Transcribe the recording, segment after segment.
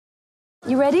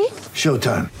You ready?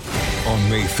 Showtime. On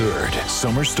May 3rd,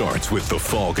 summer starts with The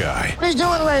Fall Guy. Let's do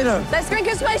it later. Let's drink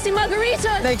a spicy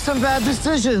margarita. Make some bad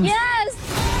decisions.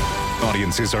 Yes!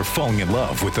 Audiences are falling in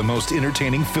love with the most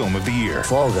entertaining film of the year.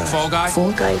 Fall Guy. Fall Guy?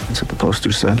 Fall guy. That's what the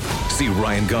poster said. See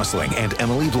Ryan Gosling and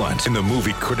Emily Blunt in the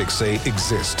movie critics say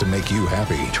exists to make you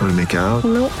happy. Trying to make it out?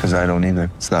 Nope. Because I don't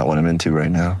either. It's not what I'm into right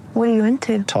now. What are you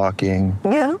into? Talking.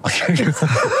 Yeah.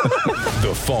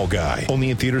 The Fall Guy.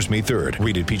 Only in theaters May 3rd.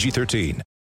 Rated PG-13.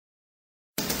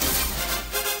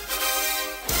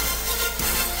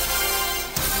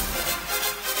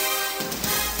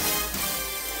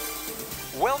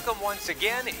 Welcome once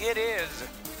again. It is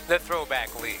the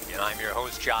Throwback League, and I'm your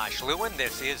host, Josh Lewin.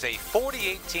 This is a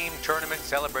 48-team tournament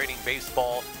celebrating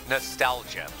baseball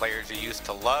nostalgia. Players you used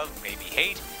to love, maybe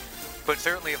hate, but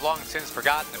certainly have long since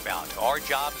forgotten about. Our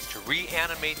job is to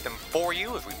reanimate them for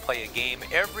you as we play a game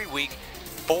every week,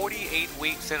 48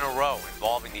 weeks in a row,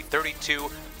 involving the 32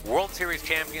 World Series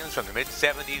champions from the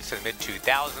mid-70s to the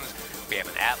mid-2000s. We have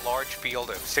an at-large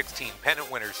field of 16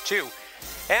 pennant winners, too.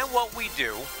 And what we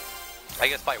do, I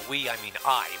guess by we, I mean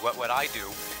I. What I do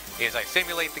is I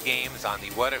simulate the games on the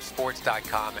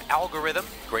whatifsports.com algorithm.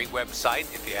 Great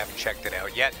website if you haven't checked it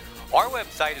out yet. Our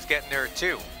website is getting there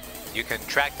too. You can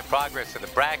track the progress of the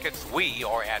brackets. We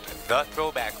are at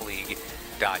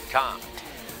thethrowbackleague.com.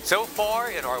 So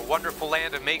far in our wonderful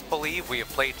land of make-believe, we have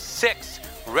played 6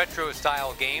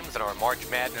 retro-style games in our March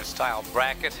Madness-style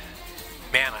bracket.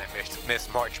 Man, I miss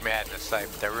March Madness. I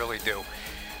really do.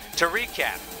 To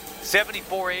recap,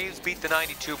 74 A's beat the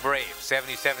 92 Braves.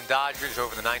 77 Dodgers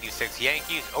over the 96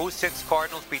 Yankees. 06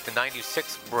 Cardinals beat the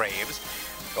 96 Braves.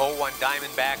 01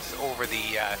 Diamondbacks over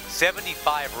the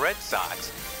 75 Red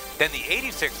Sox. Then the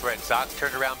 86 Red Sox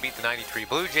turned around and beat the 93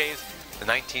 Blue Jays. The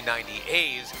 1990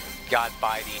 A's got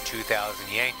by the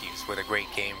 2000 Yankees with a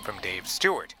great game from Dave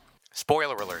Stewart.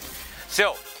 Spoiler alert.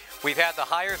 So, we've had the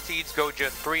higher seeds go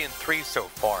just 3-3 so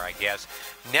far, I guess.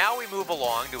 Now we move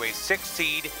along to a 6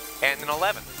 seed and an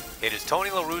 11. It is Tony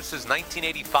La Russa's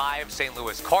 1985 St.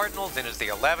 Louis Cardinals, and is the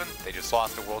 11. They just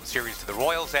lost the World Series to the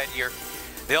Royals that year.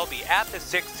 They'll be at the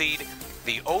 6th seed,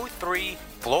 the 03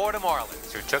 Florida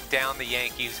Marlins, who took down the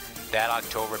Yankees that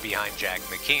October behind Jack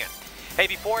McKeon. Hey,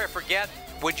 before I forget,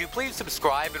 would you please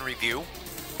subscribe and review?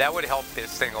 That would help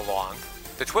this thing along.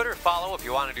 The Twitter follow, if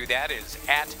you want to do that, is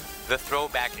at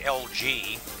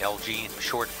 @thethrowbacklg, LG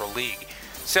short for league.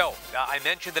 So, I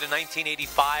mentioned that in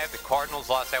 1985, the Cardinals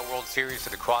lost that World Series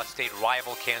to the cross-state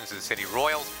rival Kansas City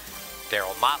Royals.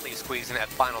 Darryl Motley squeezing that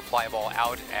final fly ball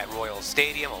out at Royals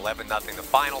Stadium, 11-0 the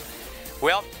final.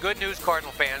 Well, good news,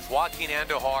 Cardinal fans. Joaquin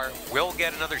Andujar will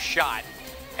get another shot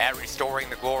at restoring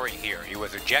the glory here. He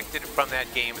was ejected from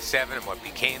that Game 7 in what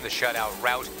became the shutout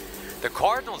rout. The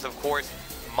Cardinals, of course,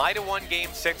 might have won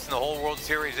Game 6 in the whole World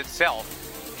Series itself.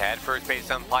 Had first base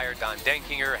umpire Don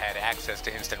Denkinger, had access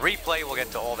to instant replay. We'll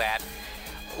get to all that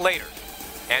later.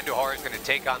 Andujar is going to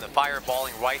take on the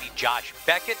fireballing righty Josh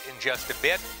Beckett in just a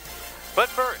bit. But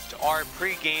first, our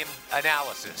pregame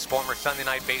analysis. Former Sunday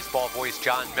Night Baseball voice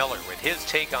John Miller with his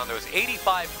take on those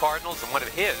 85 Cardinals and one of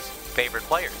his favorite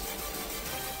players.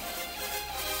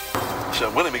 So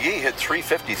Willie McGee hit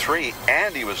 .353,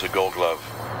 and he was a Gold Glove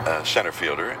center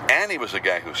fielder, and he was a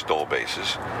guy who stole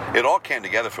bases. It all came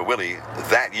together for Willie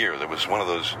that year. That was one of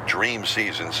those dream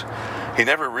seasons. He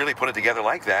never really put it together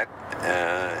like that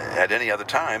at any other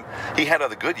time. He had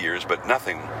other good years, but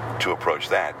nothing to approach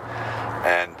that.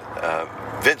 And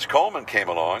Vince Coleman came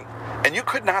along, and you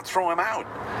could not throw him out.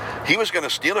 He was going to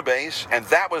steal a base, and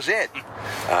that was it.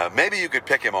 Maybe you could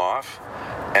pick him off,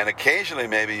 and occasionally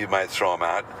maybe you might throw him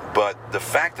out. But the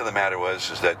fact of the matter is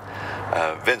that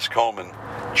Vince Coleman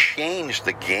changed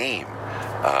the game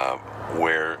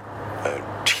where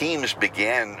teams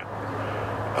began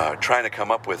trying to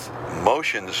come up with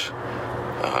motions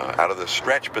out of the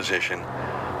stretch position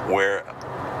where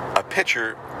a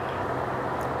pitcher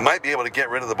might be able to get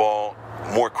rid of the ball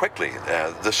more quickly.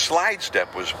 The slide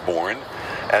step was born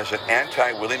as an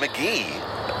anti-Willie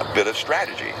McGee bit of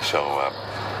strategy. So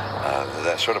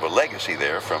that's sort of a legacy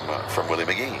there from Willie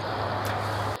McGee.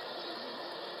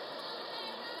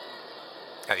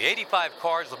 Now, the 85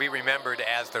 Cards will be remembered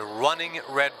as the Running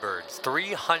Redbirds.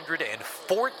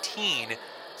 314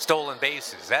 stolen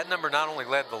bases. That number not only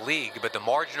led the league, but the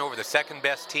margin over the second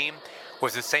best team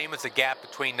was the same as the gap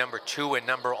between number 2 and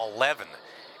number 11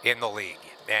 in the league.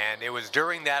 And it was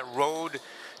during that road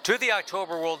to the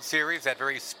October World Series, that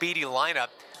very speedy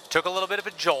lineup took a little bit of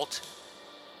a jolt.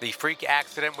 The freak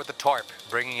accident with the tarp,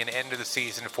 bringing an end to the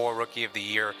season for Rookie of the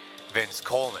Year, Vince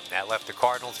Coleman. That left the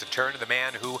Cardinals to turn to the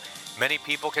man who many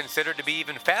people considered to be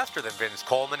even faster than Vince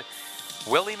Coleman.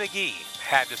 Willie McGee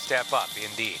had to step up,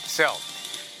 indeed. So,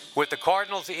 with the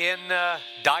Cardinals in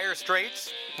dire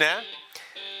straits. Yeah.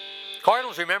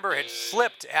 Cardinals, remember, had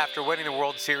slipped after winning the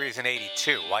World Series in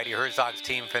 '82. Whitey Herzog's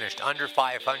team finished under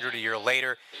 500 a year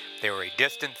later. They were a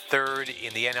distant third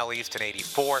in the NL East in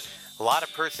 '84. A lot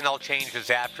of personnel changes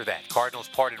after that. Cardinals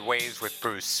parted ways with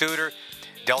Bruce Sutter,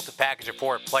 dealt a package of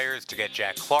 4 players to get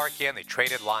Jack Clark in. They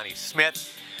traded Lonnie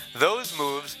Smith. Those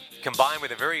moves, combined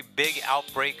with a very big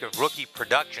outbreak of rookie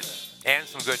production and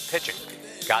some good pitching,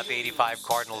 got the '85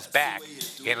 Cardinals back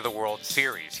into the World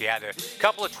Series. He had a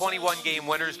couple of 21-game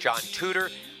winners, John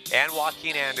Tudor and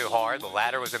Joaquin Andujar. The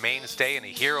latter was a mainstay and a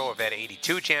hero of that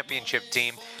 '82 championship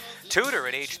team. Tudor,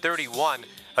 at age 31,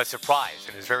 a surprise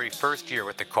in his very first year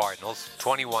with the Cardinals.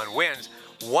 21 wins,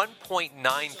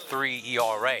 1.93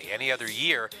 ERA. Any other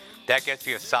year, that gets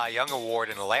you a Cy Young Award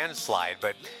in a landslide,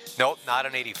 but nope, not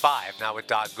in '85. Now with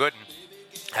Doug Gooden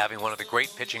having one of the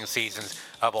great pitching seasons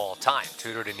of all time.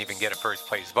 Tudor didn't even get a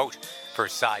first-place vote for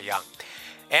Cy Young.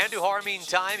 Andujar,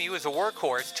 meantime, he was a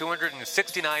workhorse,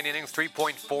 269 innings,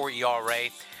 3.4 ERA.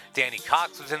 Danny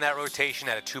Cox was in that rotation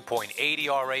at a 2.8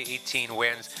 ERA, 18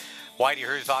 wins. Whitey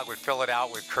Herzog would fill it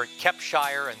out with Kurt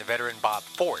Kepshire and the veteran Bob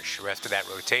Forsch, the rest of that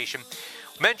rotation.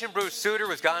 Mentioned Bruce Sutter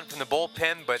was gone from the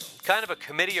bullpen, but kind of a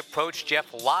committee approach.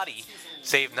 Jeff Lottie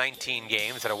saved 19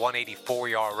 games at a 1.84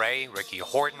 ERA. Ricky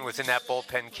Horton was in that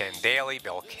bullpen, Ken Daly,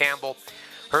 Bill Campbell.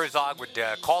 Herzog would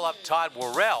call up Todd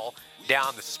Worrell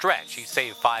down the stretch. He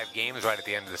saved 5 games right at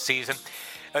the end of the season.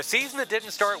 A season that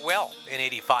didn't start well in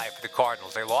 '85 for the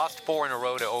Cardinals. They lost 4 in a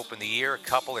row to open the year, a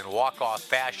couple in walk-off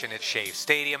fashion at Shea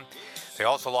Stadium. They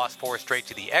also lost 4 straight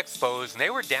to the Expos, and they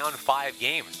were down 5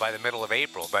 games by the middle of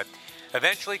April. But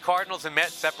eventually, Cardinals and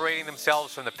Mets separating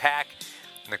themselves from the pack.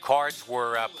 And the Cards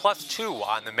were +2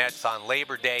 on the Mets on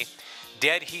Labor Day.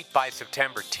 Dead heat by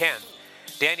September 10th.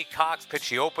 Danny Cox pitched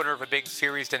the opener of a big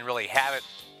series, didn't really have it.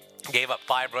 Gave up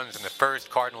 5 runs in the first.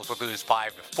 Cardinals would lose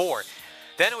 5-4.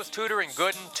 Then it was Tudor and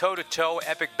Gooden, toe-to-toe,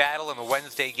 epic battle in the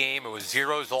Wednesday game. It was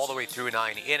zeros all the way through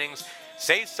 9 innings.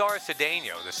 Cesar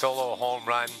Cedeno, the solo home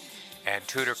run, and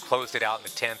Tudor closed it out in the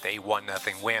 10th, a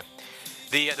 1-0 win.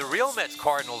 The real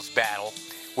Mets-Cardinals battle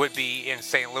would be in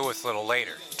St. Louis a little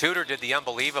later. Tudor did the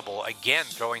unbelievable, again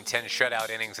throwing 10 shutout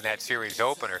innings in that series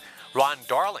opener. Ron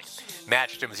Darling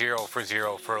matched him 0 for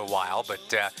 0 for a while, but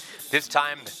this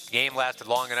time the game lasted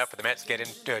long enough for the Mets to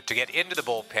get into the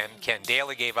bullpen. Ken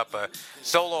Daly gave up a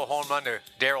solo home run to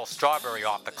Darryl Strawberry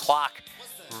off the clock.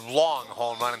 Long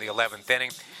home run in the 11th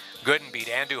inning. Gooden beat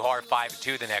Andujar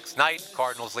 5-2 the next night.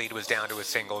 Cardinals' lead was down to a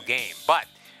single game. But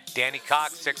Danny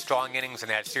Cox, 6 strong innings in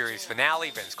that series finale.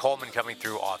 Vince Coleman coming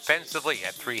through offensively.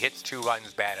 Had 3 hits, 2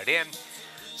 runs batted in.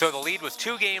 So the lead was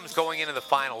 2 games going into the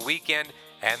final weekend,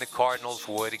 and the Cardinals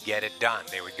would get it done.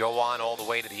 They would go on all the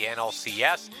way to the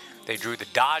NLCS. They drew the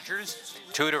Dodgers.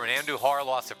 Tudor and Andujar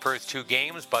lost the first 2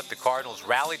 games, but the Cardinals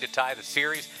rallied to tie the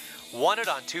series. Won it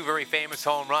on 2 very famous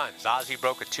home runs. Ozzie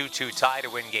broke a 2-2 tie to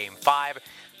win Game 5.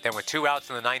 Then with 2 outs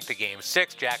in the 9th of Game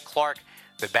 6, Jack Clark,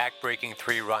 the back-breaking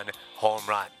 3-run home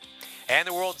run. And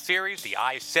the World Series, the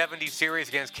I-70 series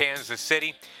against Kansas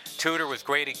City. Tudor was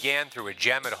great again, threw a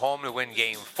gem at home to win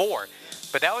Game 4.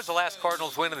 But that was the last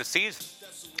Cardinals win of the season.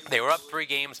 They were up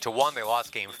 3-1. They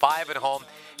lost Game 5 at home,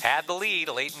 had the lead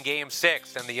late in Game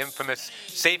 6, and the infamous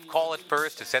safe call at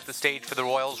first to set the stage for the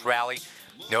Royals rally.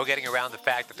 No getting around the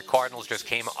fact that the Cardinals just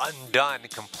came undone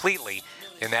completely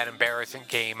in that embarrassing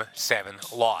Game 7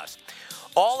 loss.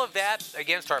 All of that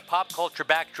against our pop culture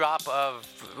backdrop of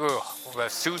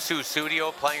Susu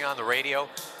Studio playing on the radio,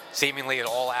 seemingly at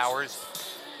all hours.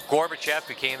 Gorbachev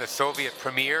became the Soviet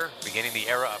premier, beginning the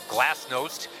era of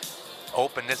glasnost,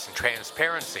 openness and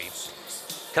transparency.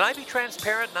 Can I be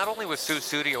transparent? Not only was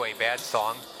Sussudio a bad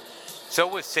song, so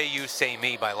was Say You, Say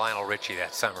Me by Lionel Richie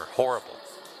that summer. Horrible.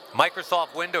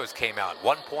 Microsoft Windows came out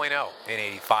 1.0 in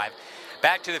 '85.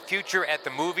 Back to the Future at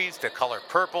the movies, The Color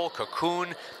Purple,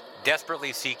 Cocoon,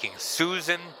 Desperately Seeking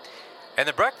Susan, and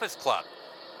The Breakfast Club.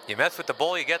 You mess with the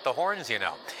bull, you get the horns, you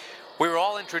know. We were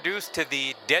all introduced to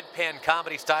the deadpan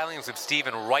comedy stylings of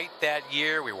Stephen Wright that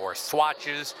year. We wore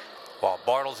swatches, while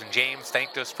Bartles and James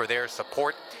thanked us for their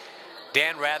support.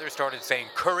 Dan Rather started saying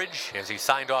courage as he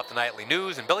signed off the nightly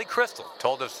news, and Billy Crystal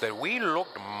told us that we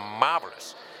looked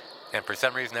marvelous. And for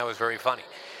some reason, that was very funny.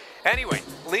 Anyway,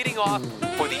 leading off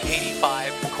for the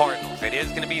 '85 Cardinals, it is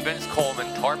going to be Vince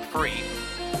Coleman, tarp-free.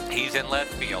 He's in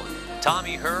left field.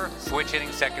 Tommy Herr,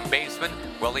 switch-hitting second baseman.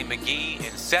 Willie McGee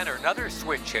in center, another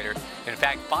switch hitter. In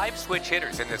fact, 5 switch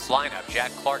hitters in this lineup.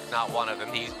 Jack Clark, not one of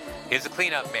them. He's a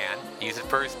cleanup man. He's at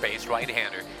first base,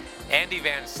 right-hander. Andy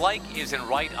Van Slyke is in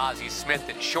right. Ozzie Smith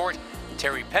at short.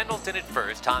 Terry Pendleton at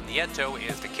first. Tom Nieto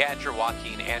is the catcher.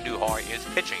 Joaquin Andujar is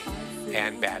pitching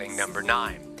and batting number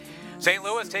 9. St.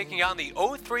 Louis taking on the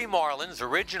 03 Marlins,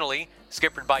 originally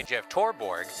skippered by Jeff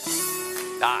Torborg.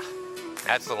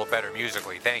 That's a little better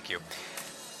musically, thank you.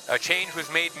 A change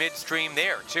was made midstream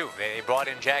there, too. They brought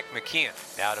in Jack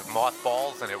McKeon out of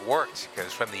mothballs, and it worked,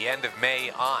 because from the end of May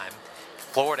on,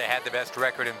 Florida had the best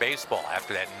record in baseball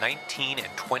after that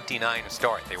 19-29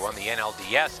 start. They won the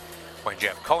NLDS when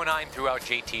Jeff Conine threw out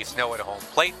JT Snow at home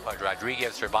plate, Pudge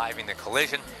Rodriguez surviving the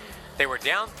collision. They were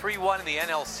down 3-1 in the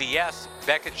NLCS.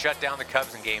 Beckett shut down the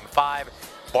Cubs in Game 5.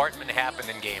 Bartman happened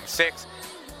in Game 6.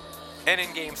 And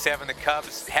in Game 7, the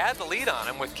Cubs had the lead on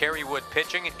him with Kerry Wood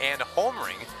pitching and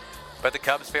homering, but the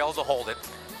Cubs failed to hold it.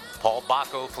 Paul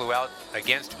Bacco flew out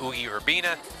against Ugi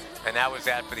Urbina, and that was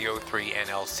that for the 03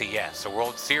 NLCS. The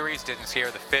World Series didn't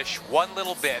scare the fish one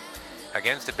little bit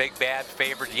against the big bad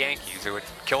favored Yankees, who had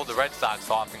killed the Red Sox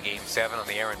off in Game 7 on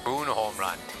the Aaron Boone home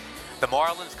run. The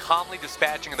Marlins calmly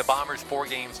dispatching the Bombers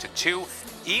 4-2,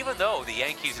 even though the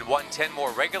Yankees had won 10 more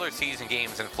regular season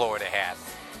games than Florida had.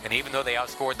 And even though they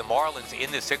outscored the Marlins in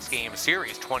the 6-game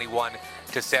series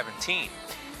 21-17.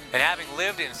 And having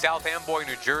lived in South Amboy,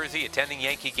 New Jersey, attending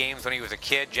Yankee games when he was a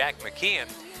kid, Jack McKeon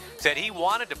said he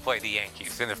wanted to play the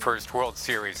Yankees in the first World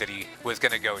Series that he was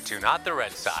going to go to, not the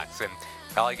Red Sox. And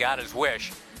well, he got his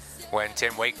wish when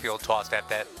Tim Wakefield tossed at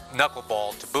that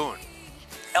knuckleball to Boone.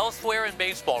 Elsewhere in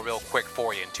baseball, real quick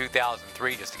for you, in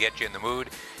 2003, just to get you in the mood,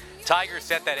 Tigers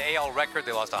set that AL record.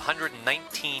 They lost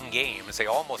 119 games. They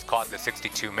almost caught the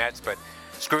 62 Mets, but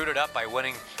screwed it up by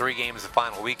winning 3 games the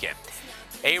final weekend.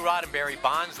 A-Rod and Barry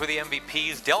Bonds were the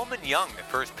MVPs. Delman Young, the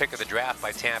first pick of the draft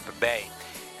by Tampa Bay.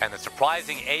 And the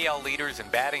surprising AL leaders in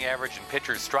batting average and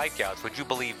pitchers' strikeouts, would you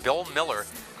believe Bill Miller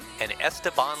and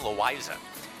Esteban Loaiza.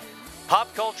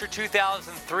 Pop Culture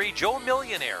 2003, Joe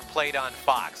Millionaire played on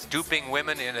Fox, duping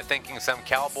women into thinking some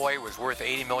cowboy was worth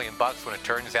 $80 million when it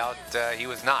turns out he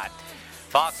was not.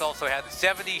 Fox also had the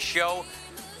 70s show,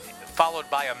 followed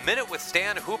by A Minute with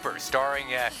Stan Hooper, starring,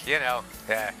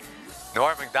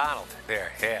 Norm Macdonald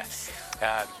there, yeah.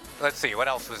 Let's see, what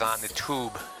else was on the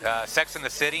tube? Sex and the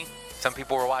City, some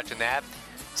people were watching that.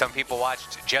 Some people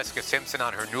watched Jessica Simpson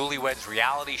on her Newlyweds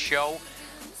reality show,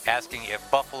 asking if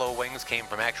buffalo wings came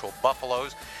from actual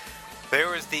buffaloes. There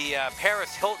was the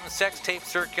Paris Hilton sex tape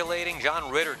circulating.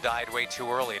 John Ritter died way too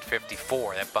early at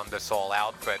 54. That bummed us all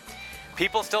out, but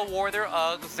people still wore their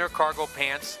Uggs, their cargo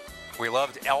pants. We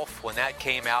loved Elf when that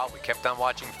came out. We kept on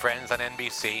watching Friends on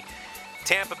NBC.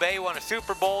 Tampa Bay won a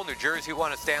Super Bowl. New Jersey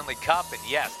won a Stanley Cup. And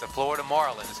yes, the Florida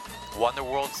Marlins won the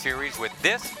World Series with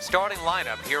this starting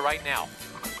lineup here right now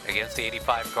against the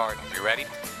 85 Cardinals. You ready?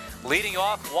 Leading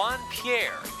off, Juan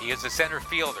Pierre. He is the center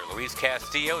fielder. Luis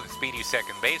Castillo, the speedy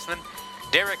second baseman.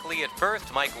 Derek Lee at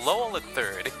first. Mike Lowell at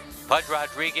third. Pudge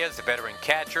Rodriguez, the veteran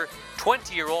catcher.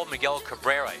 20-year-old Miguel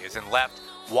Cabrera is in left.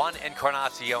 Juan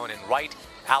Encarnacion in right.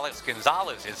 Alex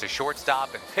Gonzalez is the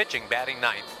shortstop, and pitching, batting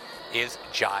ninth, is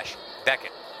Josh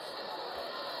Beckett.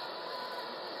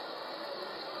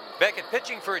 Beckett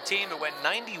pitching for a team that went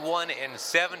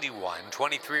 91-71.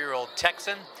 23-year-old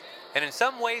Texan. And in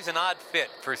some ways, an odd fit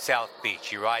for South Beach.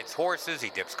 He rides horses, he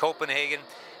dips Copenhagen,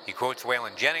 he quotes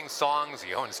Waylon Jennings songs,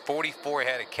 he owns 44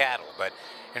 head of cattle. But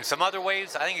in some other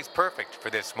ways, I think he's perfect for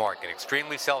this market.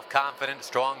 Extremely self-confident,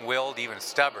 strong-willed, even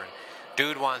stubborn.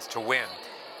 Dude wants to win,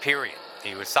 period.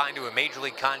 He was signed to a major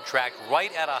league contract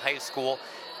right out of high school.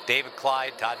 David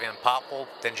Clyde, Todd Van Poppel,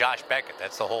 then Josh Beckett.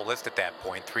 That's the whole list at that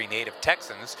point, 3 native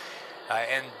Texans.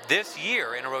 And this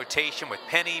year, in a rotation with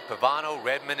Penny, Pavano,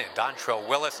 Redmond, and Dontrelle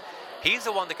Willis, he's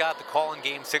the one that got the call in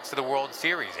Game 6 of the World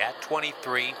Series at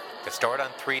 23 to start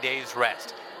on 3 days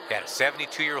rest. He had a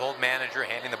 72-year-old manager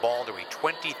handing the ball to a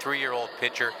 23-year-old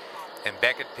pitcher, and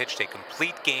Beckett pitched a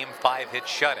complete game 5-hit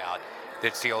shutout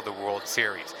that sealed the World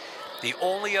Series. The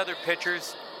only other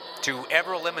pitchers to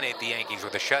ever eliminate the Yankees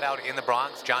with a shutout in the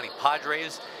Bronx, Johnny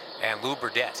Padres and Lou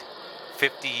Burdett,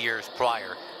 50 years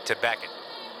prior to Beckett.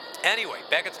 Anyway,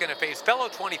 Beckett's going to face fellow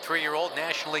 23-year-old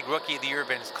National League Rookie of the Year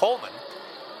Vince Coleman,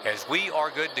 as we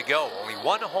are good to go. Only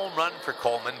 1 home run for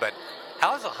Coleman, but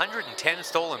how's 110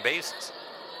 stolen bases?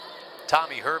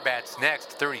 Tommy Herbat's next,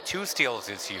 32 steals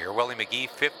this year. Willie McGee,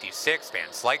 56. Van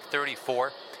Slyke,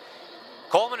 34.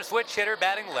 Coleman, a switch hitter,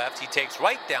 batting left. He takes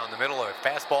right down the middle of a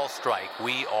fastball strike.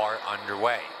 We are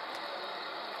underway.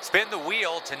 Spin the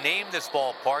wheel to name this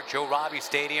ballpark: Joe Robbie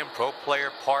Stadium, Pro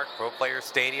Player Park, Pro Player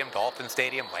Stadium, Dolphin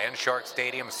Stadium, Landshark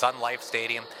Stadium, Sun Life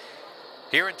Stadium.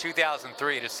 Here in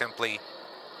 2003, it is simply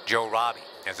Joe Robbie.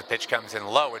 As the pitch comes in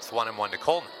low, it's 1-1 to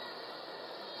Coleman.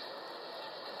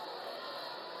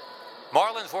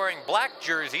 Marlins wearing black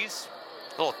jerseys,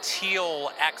 a little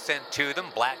teal accent to them,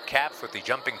 black caps with the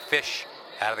jumping fish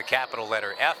out of the capital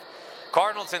letter F.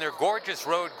 Cardinals in their gorgeous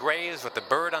road grays with the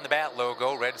bird on the bat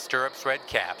logo, red stirrups, red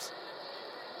caps.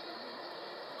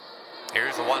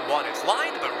 Here's the 1-1. It's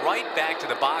lined, but right back to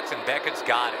the box, and Beckett's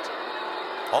got it.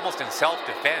 Almost in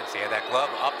self-defense. He had that glove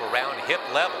up around hip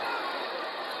level,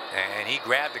 and he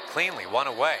grabbed it cleanly, one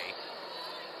away.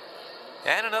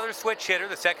 And another switch hitter,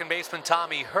 the second baseman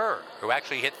Tommy Herr, who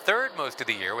actually hit third most of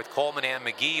the year with Coleman and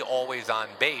McGee always on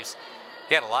base.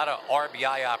 He had a lot of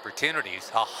RBI opportunities.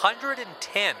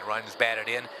 110 runs batted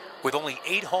in with only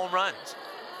 8 home runs.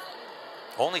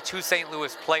 Only 2 St.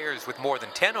 Louis players with more than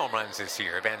 10 home runs this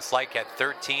year. Van Slyke had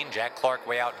 13. Jack Clark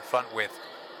way out in front with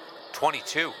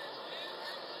 22.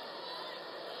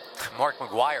 Mark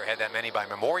McGwire had that many by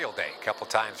Memorial Day a couple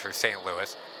times for St.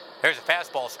 Louis. There's a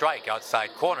fastball strike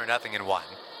outside corner, 0-1.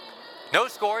 No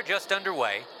score, just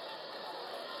underway.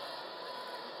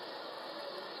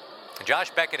 Josh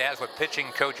Beckett has what pitching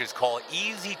coaches call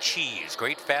easy cheese.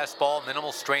 Great fastball,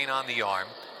 minimal strain on the arm.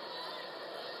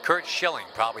 Curt Schilling,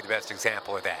 probably the best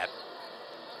example of that.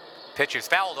 Pitch is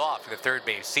fouled off to the third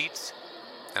base seats,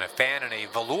 and a fan in a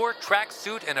velour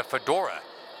tracksuit and a fedora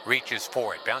reaches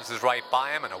for it. Bounces right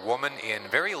by him, and a woman in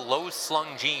very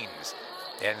low-slung jeans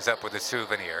ends up with a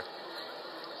souvenir.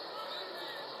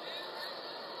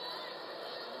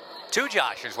 2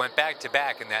 Joshes went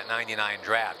back-to-back in that 99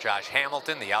 draft. Josh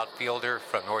Hamilton, the outfielder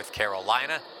from North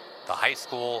Carolina, the high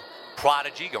school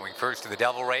prodigy going first to the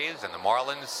Devil Rays, and the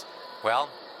Marlins, well,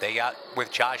 they got with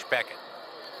Josh Beckett.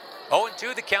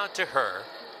 0-2 the count to Herr.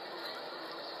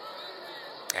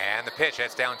 And the pitch,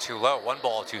 that's down too low. 1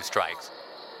 ball, 2 strikes.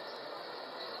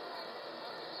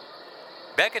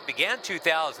 Beckett began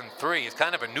 2003 as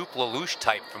kind of a Nuke LaLoosh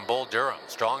type from Bull Durham.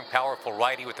 Strong, powerful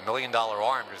righty with the $1 million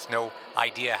arm. There's no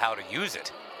idea how to use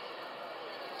it.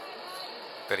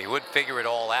 But he would figure it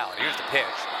all out. Here's the pitch.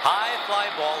 High fly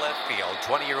ball left field.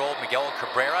 20-year-old Miguel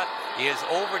Cabrera is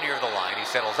over near the line. He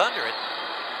settles under it.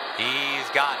 He's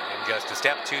got it in just a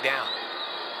step 2 down.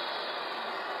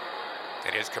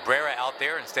 It is Cabrera out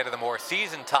there instead of the more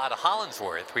seasoned Todd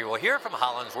Hollandsworth. We will hear from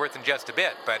Hollandsworth in just a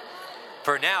bit, but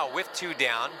for now, with 2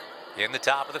 down in the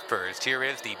top of the first, here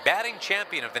is the batting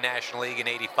champion of the National League in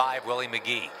 '85, Willie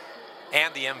McGee,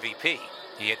 and the MVP.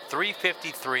 He hit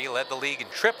 .353, led the league in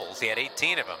triples. He had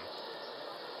 18 of them.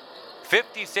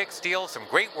 56 steals, some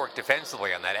great work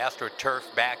defensively on that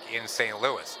AstroTurf back in St.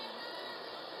 Louis.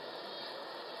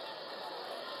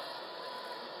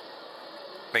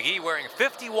 McGee wearing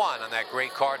 51 on that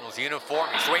great Cardinals uniform.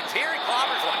 He swings here, he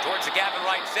clobbers one towards the gap in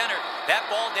right center. That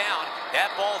ball down,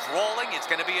 that ball's rolling, it's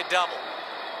going to be a double.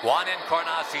 Juan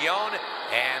Encarnacion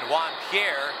and Juan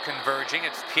Pierre converging.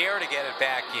 It's Pierre to get it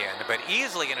back in, but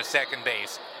easily in a second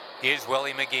base is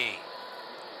Willie McGee.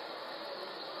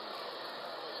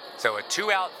 So a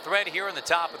 2-out thread here in the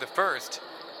top of the first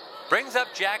brings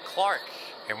up Jack Clark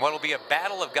in what will be a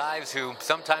battle of guys who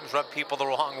sometimes rub people the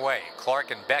wrong way,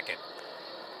 Clark and Beckett.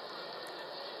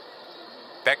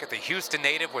 Beckett, the Houston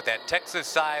native with that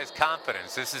Texas-sized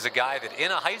confidence. This is a guy that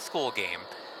in a high school game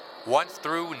once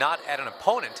threw not at an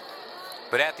opponent,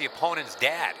 but at the opponent's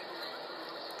dad,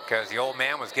 because the old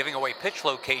man was giving away pitch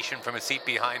location from his seat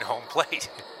behind home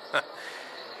plate.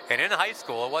 And in high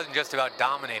school, it wasn't just about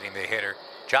dominating the hitter.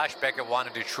 Josh Beckett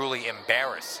wanted to truly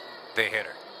embarrass the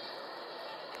hitter.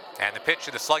 And the pitch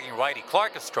to the slugging righty,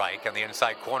 Clark, a strike on the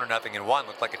inside corner, 0-1,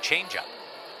 looked like a changeup.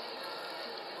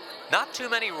 Not too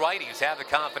many righties have the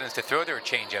confidence to throw their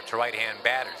changeup to right-hand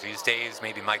batters. These days,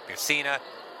 maybe Mike Mussina,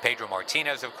 Pedro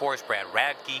Martinez, of course, Brad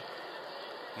Radke.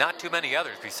 Not too many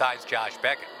others besides Josh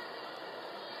Beckett.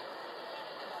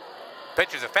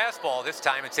 Pitches a fastball. This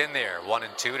time it's in there.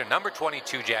 1-2 to number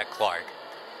 22, Jack Clark.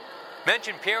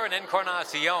 Mentioned Pierre and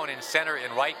Encarnacion in center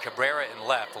and right, Cabrera in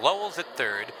left. Lowell's at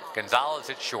third, Gonzalez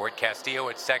at short, Castillo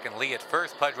at second, Lee at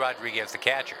first, Pudge Rodriguez the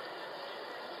catcher.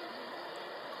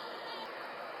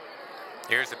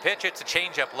 Here's the pitch. It's a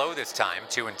changeup low this time,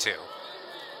 2-2.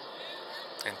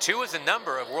 And 2 is the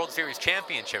number of World Series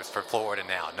championships for Florida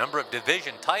now. Number of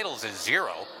division titles is 0.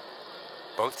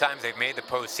 Both times they've made the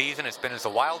postseason, it's been as a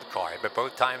wild card, but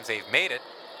both times they've made it,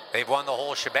 they've won the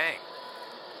whole shebang.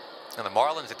 And the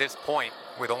Marlins at this point,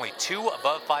 with only 2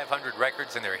 above 500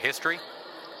 records in their history,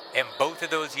 and both of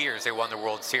those years they won the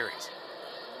World Series.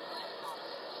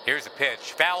 Here's a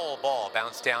pitch. Foul ball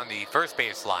bounced down the first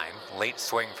base line. Late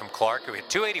swing from Clark, who hit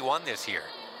 .281 this year.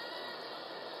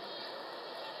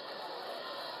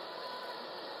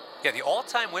 Yeah, the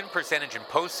all-time win percentage in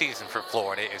postseason for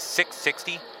Florida is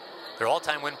 .660. Their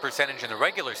all-time win percentage in the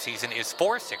regular season is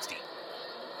 .460.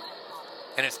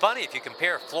 And it's funny if you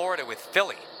compare Florida with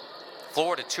Philly.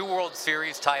 Florida 2 World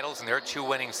Series titles in their 2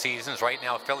 winning seasons. Right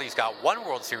now, Philly's got 1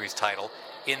 World Series title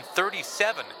in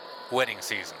 37 winning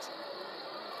seasons.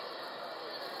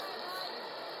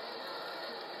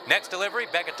 Next delivery,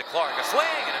 Beckett to Clark. A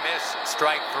swing and a miss.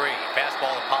 Strike 3.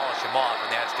 Fastball to polish him off,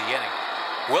 and that's the inning.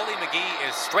 Willie McGee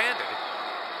is stranded.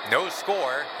 No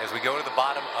score as we go to the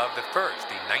bottom of the first.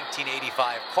 The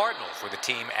 1985 Cardinals were the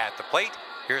team at the plate.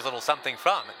 Here's a little something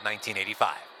from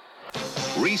 1985.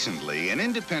 Recently, an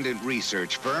independent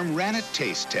research firm ran a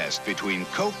taste test between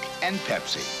Coke and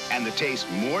Pepsi. And the taste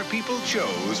more people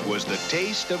chose was the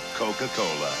taste of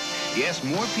Coca-Cola. Yes,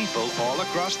 more people all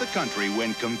across the country,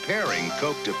 when comparing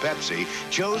Coke to Pepsi,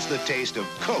 chose the taste of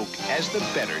Coke as the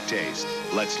better taste.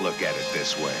 Let's look at it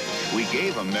this way. We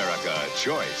gave America a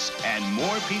choice, and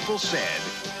more people said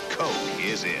Coke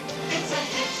is it. It's a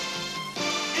hit.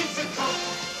 It's a Coke.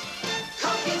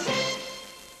 Coke is it.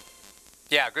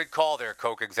 Yeah, good call there,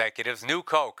 Coke executives. New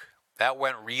Coke. That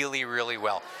went really, really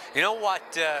well. You know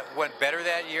what went better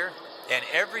that year? And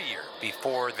every year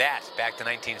before that, back to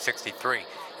 1963.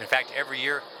 In fact, every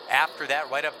year after that,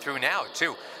 right up through now,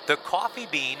 too. The Coffee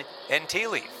Bean and Tea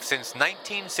Leaf. Since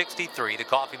 1963, the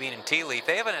Coffee Bean and Tea Leaf,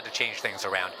 they haven't had to change things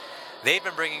around. They've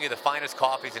been bringing you the finest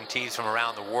coffees and teas from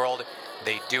around the world.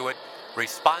 They do it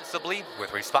responsibly,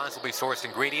 with responsibly sourced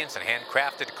ingredients and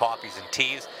handcrafted coffees and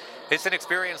teas. It's an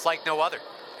experience like no other.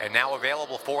 And now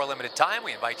available for a limited time,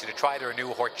 we invite you to try their new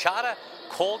Horchata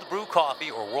Cold Brew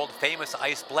Coffee or World Famous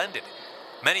Ice Blended.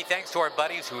 Many thanks to our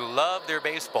buddies who love their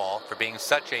baseball for being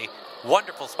such a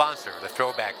wonderful sponsor of the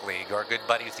Throwback League, our good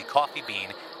buddies, the Coffee Bean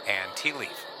and Tea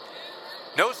Leaf.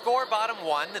 No score, bottom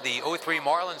one. The 03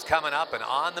 Marlins coming up, and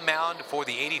on the mound for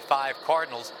the 85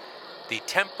 Cardinals, the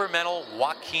temperamental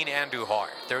Joaquin Andujar,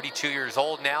 32 years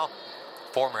old now.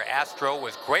 Former Astro,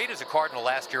 was great as a Cardinal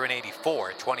last year in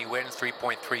 84. 20 wins,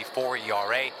 3.34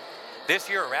 ERA. This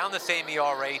year, around the same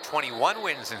ERA, 21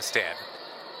 wins instead.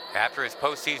 After his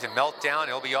postseason meltdown,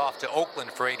 he'll be off to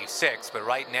Oakland for 86. But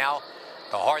right now,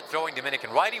 the hard-throwing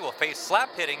Dominican righty will face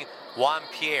slap-hitting Juan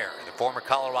Pierre. The former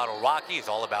Colorado Rocky is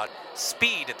all about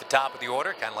speed at the top of the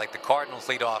order, kind of like the Cardinals'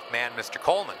 leadoff man, Mr.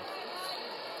 Coleman.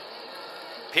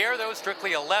 Pierre, though,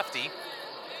 strictly a lefty.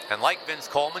 And like Vince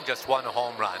Coleman, just won a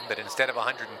home run, but instead of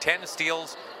 110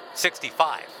 steals,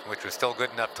 65, which was still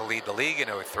good enough to lead the league in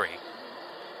 03.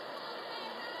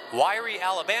 Wiry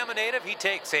Alabama native, he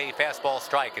takes a fastball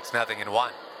strike. It's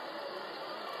 0-1.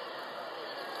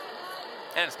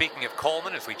 And speaking of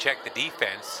Coleman, as we check the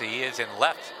defense, he is in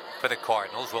left for the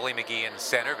Cardinals. Willie McGee in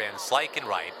center, Van Slyke in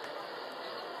right.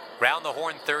 Round the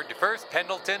horn, third to first,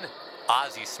 Pendleton,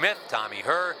 Ozzie Smith, Tommy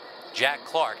Herr, Jack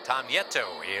Clark. Tom Nieto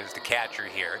is the catcher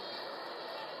here.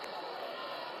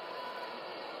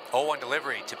 0-1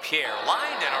 delivery to Pierre.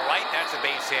 Lined and a right, that's a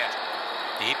base hit.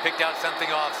 He picked out something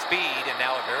off speed, and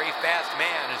now a very fast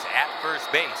man is at first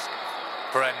base.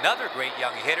 For another great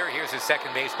young hitter, here's his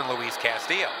second baseman, Luis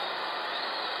Castillo.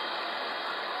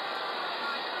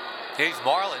 These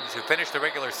Marlins, who finished the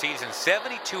regular season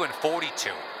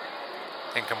 72-42,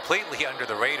 and completely under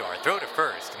the radar, throw to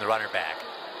first and the runner back.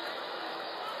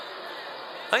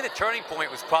 I think the turning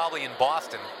point was probably in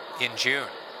Boston in June.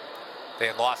 They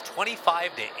had lost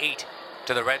 25-8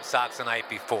 to the Red Sox the night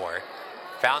before.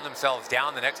 Found themselves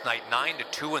down the next night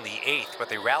 9-2 in the 8th, but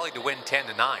they rallied to win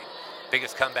 10-9.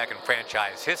 Biggest comeback in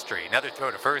franchise history. Another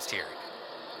throw to first here.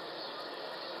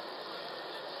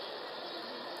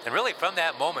 And really from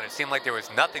that moment, it seemed like there was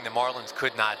nothing the Marlins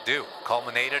could not do.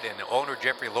 Culminated in owner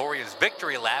Jeffrey Loria's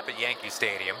victory lap at Yankee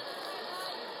Stadium.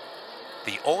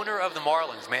 The owner of the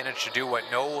Marlins managed to do what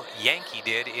no Yankee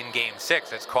did in Game 6.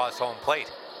 That's cross home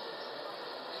plate.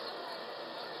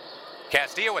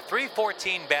 Castillo with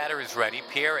 3-14 batters ready.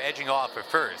 Pierre edging off for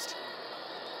first.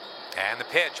 And the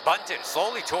pitch bunted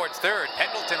slowly towards third.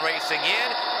 Pendleton racing in.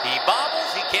 He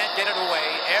bobbles. He can't get it away.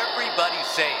 Everybody's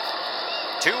safe.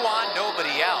 2 on,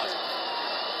 nobody out.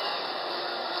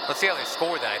 Let's see how they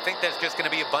score that. I think that's just going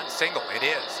to be a bunt single. It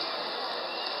is.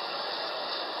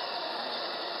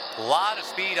 A lot of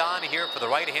speed on here for the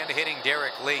right-handed hitting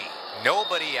Derek Lee.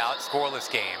 Nobody out, scoreless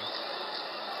game.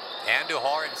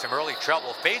 Andujar in some early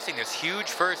trouble facing this huge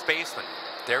first baseman.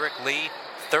 Derek Lee,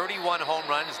 31 home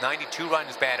runs, 92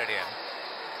 runs batted in.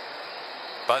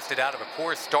 Busted out of a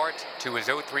poor start to his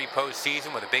 03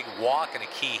 postseason with a big walk and a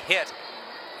key hit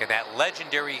in that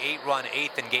legendary 8-run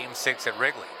 8th in Game 6 at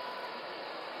Wrigley.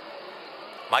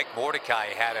 Mike Mordecai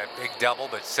had a big double,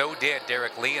 but so did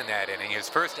Derek Lee in that inning. His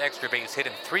first extra base hit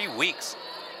in 3 weeks.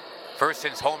 First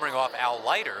since homering off Al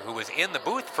Leiter, who was in the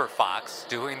booth for Fox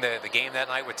doing the game that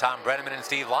night with Tom Brenneman and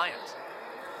Steve Lyons.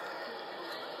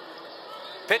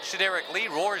 Pitch to Derek Lee,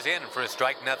 roars in for a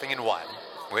strike, 0-1.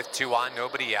 With 2 on,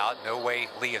 nobody out, no way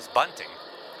Lee is bunting.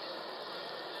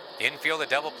 Infield, a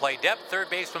double play depth, third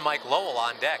baseman Mike Lowell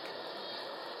on deck.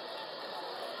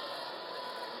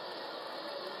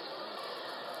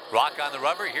 Rock on the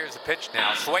rubber. Here's the pitch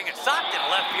now. Swing and socked in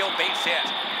left field, base hit.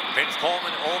 Vince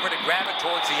Coleman over to grab it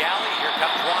towards the alley. Here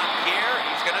comes Juan Pierre.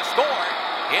 He's going to score.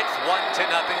 It's 1-0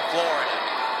 Florida.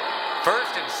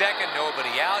 First and second,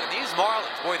 nobody out. And these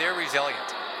Marlins, boy, they're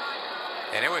resilient.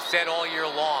 And it was said all year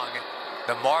long,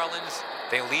 the Marlins,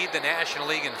 they lead the National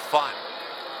League in fun.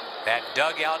 That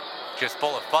dugout just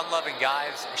full of fun-loving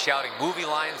guys shouting movie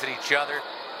lines at each other.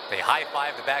 They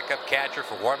high-five the backup catcher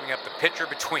for warming up the pitcher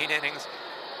between innings.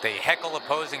 They heckle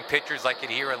opposing pitchers like you'd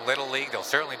hear in Little League. They'll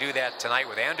certainly do that tonight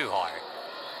with Andujar.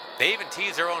 They even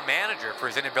tease their own manager for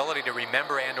his inability to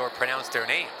remember and or pronounce their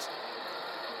names.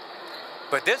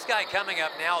 But this guy coming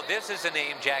up now, this is a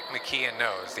name Jack McKeon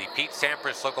knows. The Pete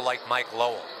Sampras lookalike Mike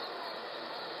Lowell.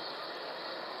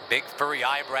 Big furry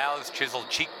eyebrows, chiseled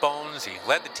cheekbones. He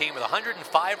led the team with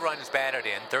 105 runs batted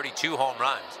in, 32 home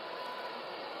runs.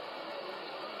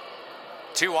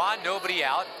 2 on, nobody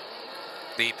out.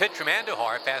 The pitch from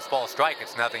Andujar, fastball strike,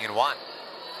 it's 0-1.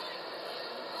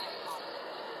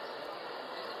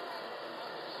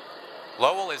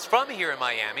 Lowell is from here in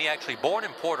Miami, actually born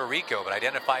in Puerto Rico, but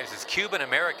identifies as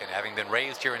Cuban-American, having been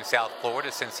raised here in South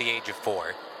Florida since the age of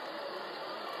 4.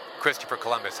 Christopher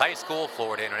Columbus High School,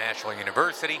 Florida International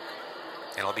University,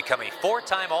 and will become a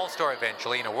 4-time All-Star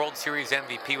eventually and a World Series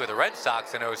MVP with the Red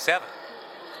Sox in 07.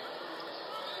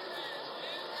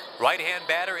 Right-hand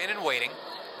batter in and waiting.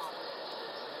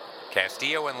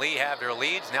 Castillo and Lee have their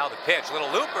leads. Now the pitch.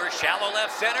 Little looper, shallow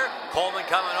left center. Coleman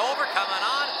coming over, coming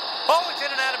on. Oh, it's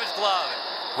in and out of his glove.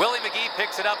 Willie McGee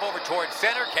picks it up over towards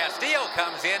center. Castillo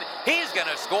comes in. He's going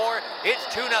to score. It's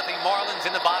 2-0 Marlins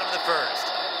in the bottom of the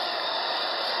first.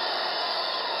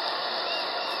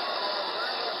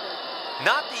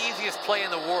 Not the easiest play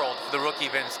in the world for the rookie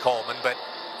Vince Coleman, but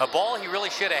a ball he really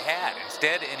should have had.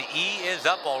 Instead, an E is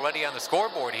up already on the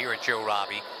scoreboard here at Joe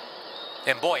Robbie.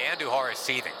 And boy, Andujar is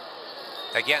seething.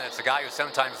 Again, it's a guy who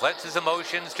sometimes lets his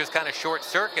emotions just kind of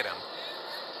short-circuit him.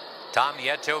 Tom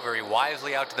Nieto very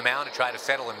wisely out to the mound to try to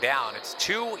settle him down. It's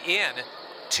 2 in,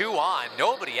 2 on,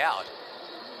 nobody out.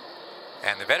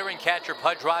 And the veteran catcher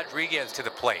Pudge Rodriguez to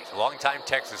the plate, a longtime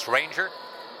Texas Ranger.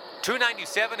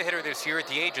 .297 hitter this year at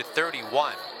the age of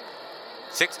 31.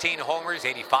 16 homers,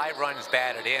 85 runs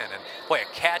batted in. And boy,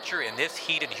 a catcher in this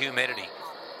heat and humidity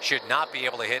should not be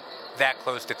able to hit that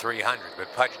close to 300.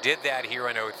 But Pudge did that here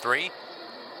in 03.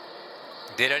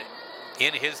 Did it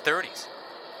in his 30s.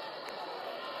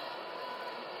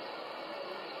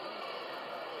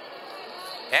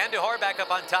 Andujar back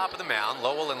up on top of the mound.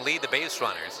 Lowell and Lee the base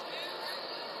runners.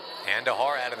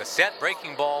 Andujar out of the set,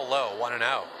 breaking ball low,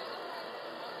 1-0.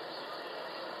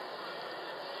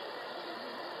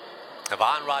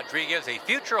 Ivan Rodriguez, a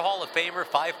future Hall of Famer,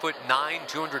 5'9",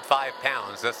 205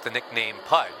 pounds. That's the nickname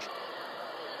Pudge.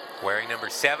 Wearing number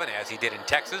 7 as he did in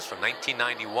Texas from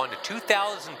 1991 to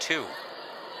 2002.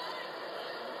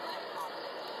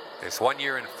 This 1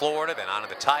 year in Florida, then on to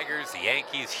the Tigers, the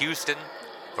Yankees, Houston,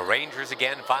 the Rangers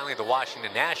again, finally the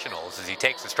Washington Nationals as he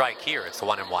takes the strike here. It's the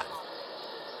 1-1.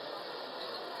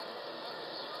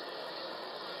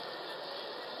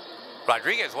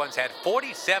 Rodriguez once had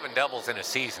 47 doubles in a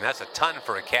season. That's a ton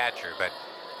for a catcher, but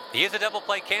he is a double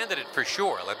play candidate for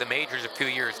sure. Led the majors a few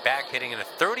years back, hitting in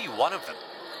 31 of them.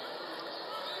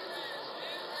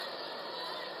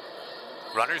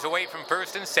 Runners away from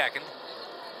first and second.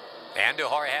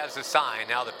 Andujar has the sign.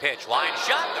 Now the pitch. Line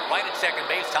shot, but right at second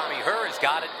base, Tommy Herr has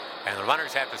got it, and the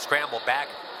runners have to scramble back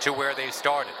to where they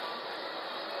started.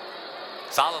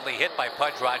 Solidly hit by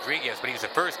Pudge Rodriguez, but he's the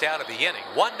first out of the inning.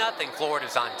 1-0,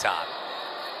 Florida's on top.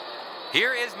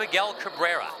 Here is Miguel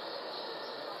Cabrera,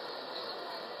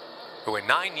 who in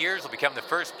 9 years will become the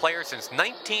first player since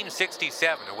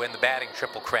 1967 to win the batting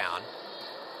Triple Crown.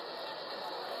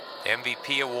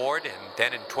 MVP award, and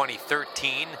then in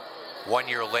 2013, 1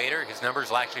 year later, his numbers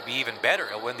will actually be even better.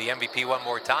 He'll win the MVP one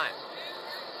more time.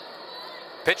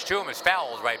 Pitch to him is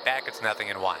fouled right back. It's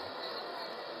 0-1.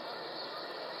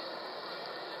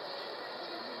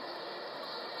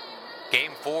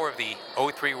 Game 4 of the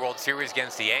 03 World Series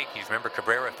against the Yankees. Remember,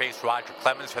 Cabrera faced Roger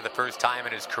Clemens for the first time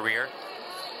in his career.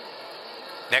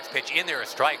 Next pitch in there, a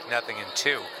strike,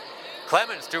 0-2.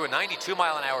 Clemens threw a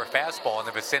 92-mile-an-hour fastball in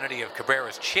the vicinity of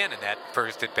Cabrera's chin in that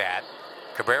first at-bat.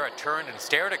 Cabrera turned and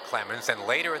stared at Clemens, and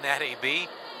later in that AB,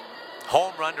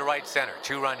 home run to right center,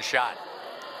 2-run shot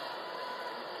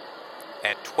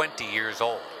at 20 years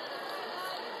old.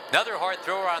 Another hard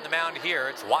thrower on the mound here.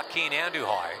 It's Joaquin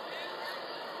Andujar.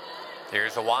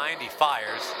 Here's a wind, he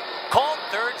fires. Called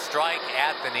third strike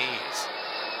at the knees.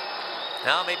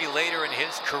 Now maybe later in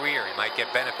his career he might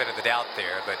get benefit of the doubt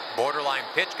there, but borderline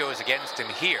pitch goes against him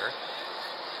here.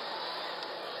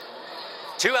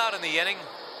 2 out in the inning.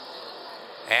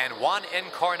 And Juan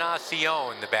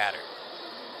Encarnacion, the batter.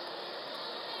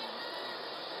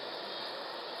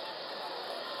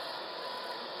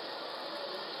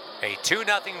 A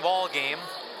 2-0 ball game.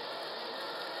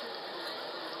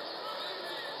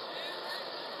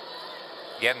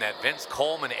 Again, that Vince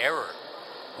Coleman error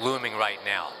looming right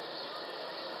now.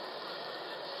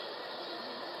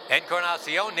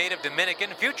 Encarnacion, native Dominican,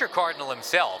 future Cardinal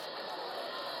himself.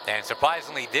 And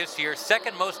surprisingly this year,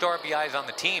 second most RBIs on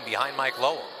the team behind Mike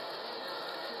Lowell.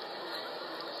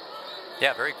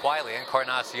 Yeah, very quietly,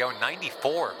 Encarnacion,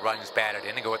 94 runs batted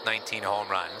in to go with 19 home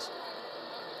runs.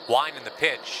 Wine in the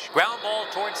pitch. Ground ball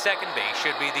towards second base.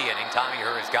 Should be the inning. Tommy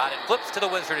Herr's got it. Flips to the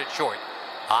Wizard at short.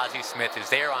 Ozzie Smith is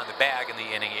there on the bag, and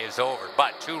the inning is over.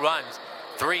 But 2 runs,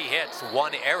 3 hits,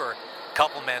 1 error,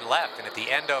 couple men left. And at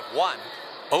the end of 1,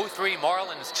 0-3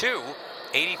 Marlins 2,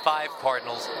 85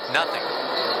 Cardinals nothing.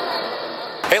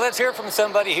 Hey, let's hear from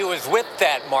somebody who was with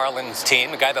that Marlins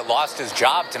team, the guy that lost his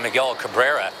job to Miguel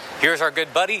Cabrera. Here's our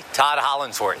good buddy, Todd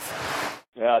Hollinsworth.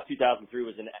 2003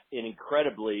 was an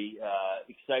incredibly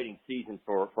exciting season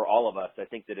for all of us. I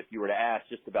think that if you were to ask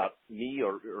just about me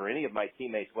or any of my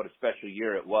teammates what a special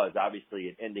year it was, obviously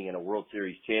it ending in a World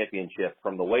Series championship,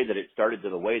 from the way that it started to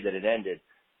the way that it ended,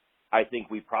 I think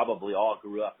we probably all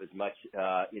grew up as much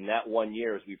in that one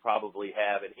year as we probably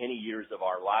have in any years of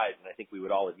our lives, and I think we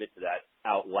would all admit to that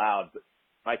out loud. But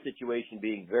my situation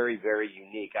being very, very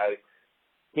unique, I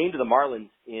came to the Marlins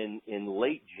in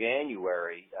late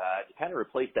January to kind of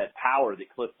replace that power that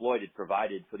Cliff Floyd had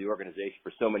provided for the organization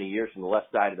for so many years from the left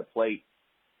side of the plate.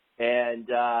 And,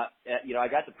 I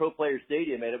got to Pro Player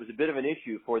Stadium, and it was a bit of an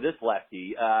issue for this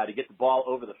lefty to get the ball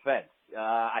over the fence.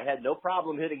 I had no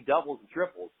problem hitting doubles and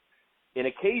triples, an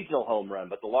occasional home run,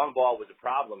 but the long ball was a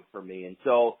problem for me. And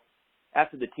so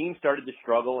after the team started to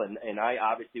struggle, and I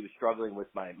obviously was struggling with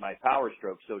my power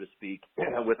stroke, so to speak,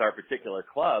 with our particular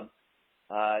club,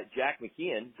 Jack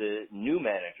McKeon, the new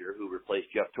manager who replaced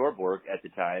Jeff Torborg at the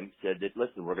time, said that,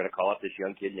 listen, we're going to call up this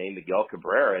young kid named Miguel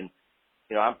Cabrera. And,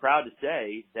 I'm proud to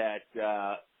say that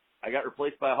I got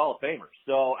replaced by a Hall of Famer.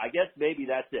 So I guess maybe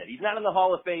that's it. He's not in the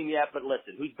Hall of Fame yet, but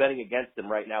listen, who's betting against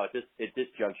him right now at this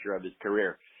juncture of his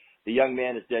career? The young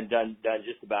man has done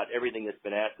just about everything that's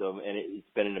been asked of him, and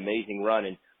it's been an amazing run.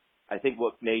 And I think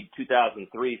what made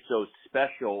 2003 so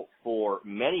special for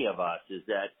many of us is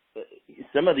that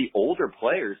some of the older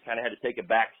players kind of had to take a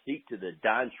back seat to the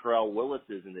Dontrelle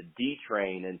Willises and the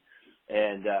D-Train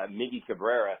and Miggy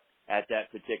Cabrera at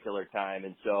that particular time.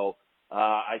 And so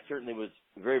I certainly was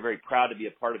very, very proud to be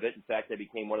a part of it. In fact, I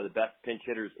became one of the best pinch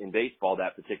hitters in baseball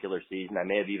that particular season. I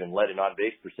may have even led an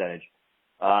on-base percentage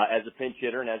as a pinch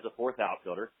hitter and as a fourth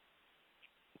outfielder.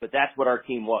 But that's what our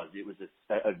team was. It was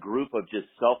a group of just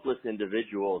selfless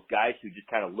individuals, guys who just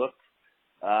kind of looked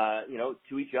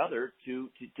to each other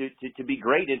to be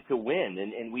great and to win.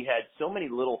 And we had so many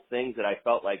little things that I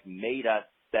felt like made us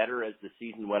better as the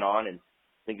season went on. And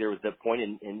I think there was a point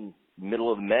in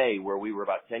middle of May where we were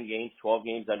about 10 games, 12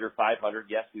 games under 500.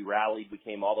 Yes, we rallied. We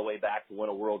came all the way back to win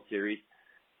a World Series.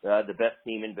 The best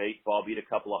team in baseball, beat a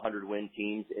couple of 100-win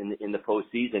teams in the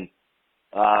postseason.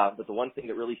 But the one thing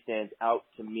that really stands out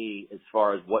to me as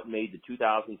far as what made the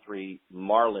 2003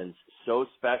 Marlins so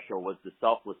special was the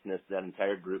selflessness that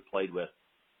entire group played with.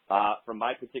 From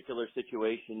my particular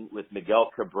situation with Miguel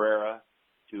Cabrera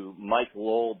to Mike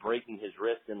Lowell breaking his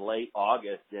wrist in late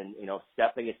August and,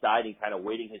 stepping aside and kind of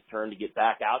waiting his turn to get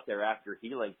back out there after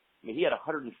healing. I mean, he had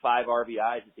 105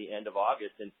 RBIs at the end of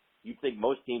August, and you'd think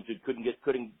most teams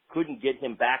couldn't get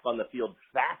him back on the field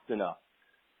fast enough.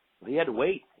 He had to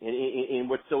wait. And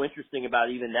what's so interesting about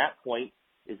even that point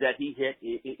is that he hit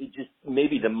it just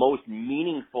maybe the most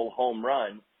meaningful home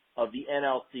run of the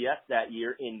NLCS that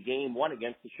year in Game 1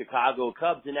 against the Chicago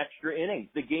Cubs in extra innings,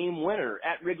 the game winner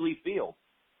at Wrigley Field.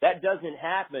 That doesn't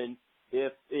happen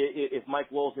if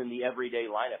Mike Lowell's in the everyday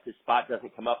lineup. His spot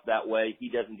doesn't come up that way. He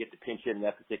doesn't get to pinch hit in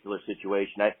that particular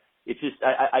situation.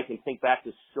 I can think back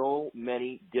to so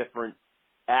many different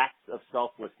acts of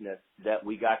selflessness that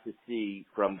we got to see,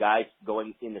 from guys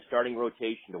going in the starting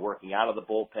rotation to working out of the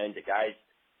bullpen to guys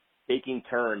taking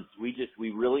turns.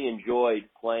 We really enjoyed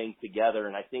playing together.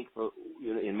 And I think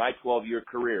in my 12-year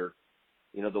career,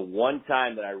 the one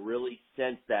time that I really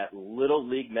sensed that little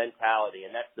league mentality,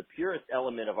 and that's the purest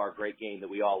element of our great game that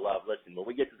we all love. Listen, when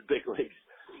we get to the big leagues,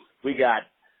 we got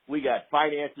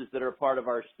finances that are a part of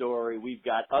our story. We've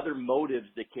got other motives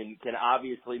that can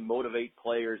obviously motivate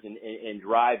players and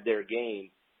drive their game.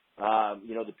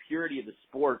 The purity of the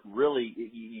sport, really,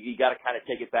 you got to kind of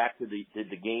take it back to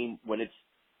the game when it's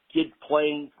kids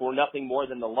playing for nothing more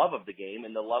than the love of the game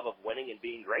and the love of winning and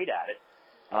being great at it.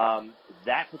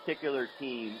 That particular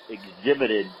team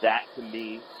exhibited that to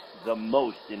me the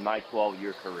most in my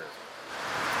 12-year career.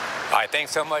 All right,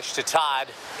 thanks so much to Todd.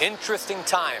 Interesting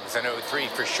times in 03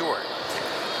 for sure.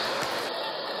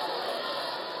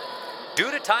 Due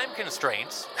to time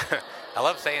constraints, I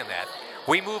love saying that,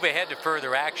 we move ahead to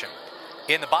further action.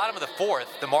 In the bottom of the fourth,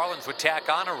 the Marlins would tack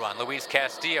on a run. Luis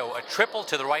Castillo, a triple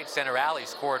to the right center alley,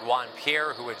 scored Juan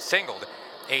Pierre, who had singled,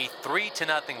 a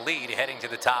 3-0 lead heading to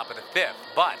the top of the fifth.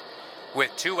 But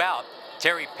with 2 out,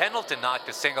 Terry Pendleton knocked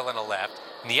a single in the left.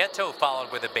 Nieto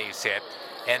followed with a base hit.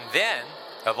 And then,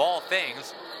 of all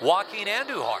things, Joaquin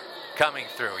Andujar coming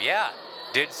through. Yeah,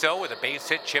 did so with a base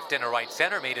hit chipped into right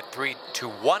center, made it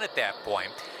 3-1 at that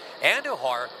point.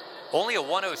 Andujar, only a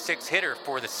 106 hitter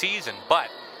for the season, but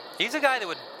he's a guy that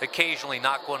would occasionally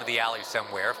knock one to the alley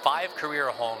somewhere. 5 career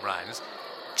home runs,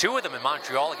 2 of them in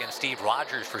Montreal against Steve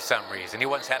Rogers for some reason. He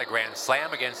once had a grand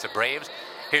slam against the Braves.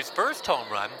 His first home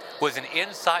run was an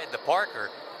inside the Parker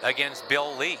against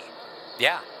Bill Lee.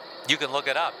 Yeah, you can look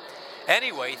it up.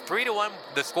 Anyway, 3-1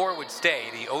 the score would stay.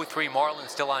 The 03 Marlins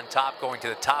still on top going to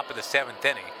the top of the 7th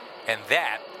inning. And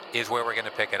that is where we're going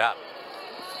to pick it up.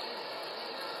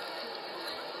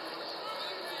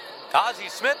 Ozzie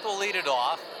Smith will lead it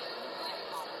off.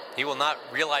 He will not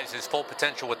realize his full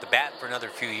potential with the bat for another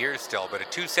few years still, but a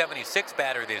 .276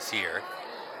 batter this year.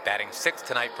 Batting 6th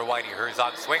tonight for Whitey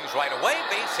Herzog. Swings right away,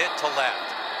 base hit to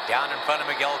left. Down in front of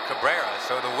Miguel Cabrera.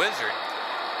 So the Wizard,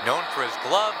 known for his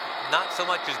glove, not so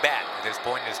much his bat. At this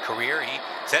point in his career, he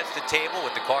sets the table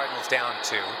with the Cardinals down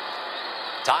 2.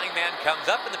 Tying man comes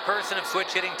up in the person of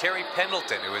switch hitting Terry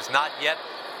Pendleton, who is not yet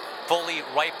fully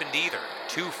ripened either.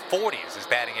 240 is his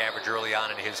batting average early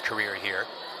on in his career here.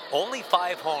 Only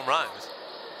 5 home runs,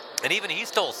 and even he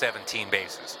stole 17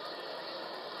 bases.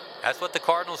 That's what the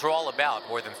Cardinals are all about.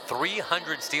 More than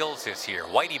 300 steals this year.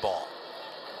 Whitey ball.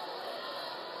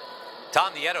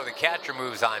 Tom Nieto, the catcher,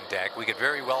 moves on deck. We could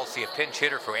very well see a pinch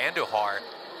hitter for Andujar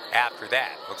after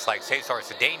that. Looks like Cesar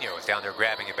Cedeno is down there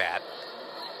grabbing a bat.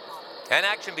 And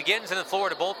action begins in the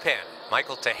Florida bullpen.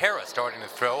 Michael Tejera starting to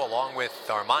throw along with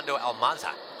Armando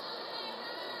Almanza.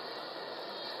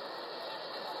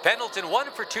 Pendleton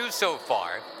 1 for 2 so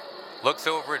far. Looks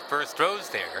over at first, throws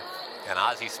there, and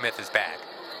Ozzie Smith is back.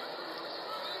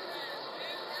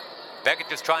 Beckett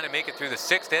just trying to make it through the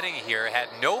 6th inning here. Had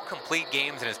no complete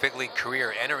games in his big league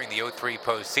career entering the 03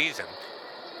 postseason.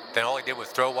 Then all he did was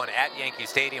throw one at Yankee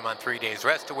Stadium on 3 days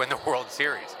rest to win the World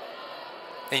Series.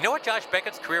 And you know what Josh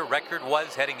Beckett's career record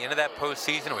was heading into that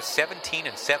postseason? It was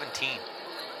 17-17.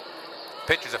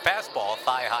 Pitches a fastball,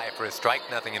 thigh high for a strike,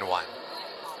 0-1.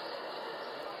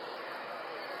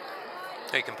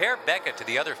 So you compare Beckett to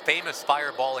the other famous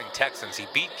fireballing Texans. He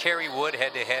beat Kerry Wood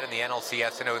head-to-head in the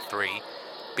NLCS in 03.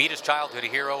 Beat his childhood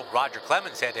hero Roger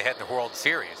Clemens head-to-head in the World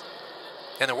Series.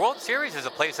 And the World Series is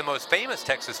a place the most famous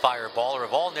Texas fireballer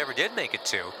of all never did make it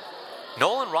to.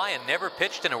 Nolan Ryan never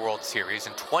pitched in a World Series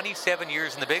in 27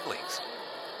 years in the big leagues.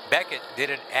 Beckett did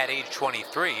it at age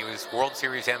 23. He was World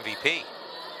Series MVP.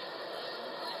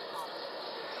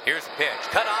 Here's the pitch.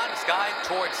 Cut on, skied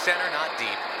towards center, not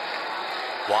deep.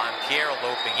 Juan Pierre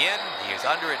loping in. He is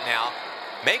under it now.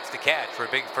 Makes the catch for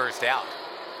a big first out.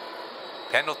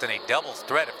 Pendleton, a doubles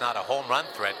threat, if not a home run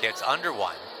threat, gets under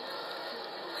one.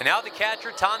 And now the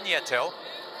catcher, Tom Nieto.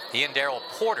 He and Darrell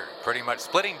Porter pretty much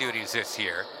splitting duties this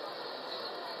year.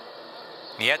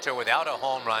 Nieto without a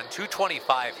home run,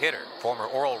 .225 hitter. Former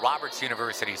Oral Roberts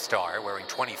University star, wearing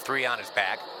 23 on his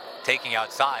back, taking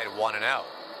outside 1-0.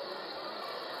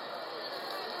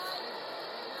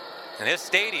 And this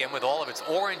stadium, with all of its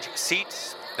orange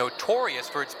seats, notorious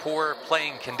for its poor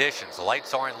playing conditions. The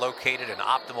lights aren't located in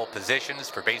optimal positions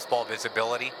for baseball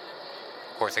visibility.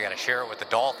 Of course, they got to share it with the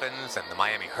Dolphins and the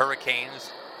Miami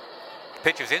Hurricanes. The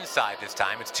pitch is inside this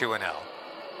time. It's 2-0.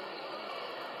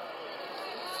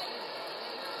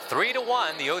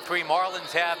 3-1, the 03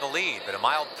 Marlins have the lead, but a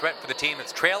mild threat for the team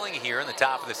that's trailing here in the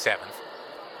top of the 7th.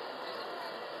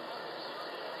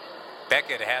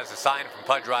 Beckett has a sign from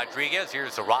Pudge Rodriguez.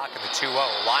 Here's the rock in the 2-0.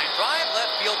 Line drive,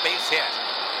 left field base hit.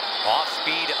 Off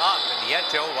speed up, and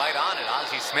Nieto right on it.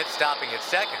 Ozzie Smith stopping at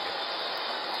second.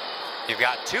 You've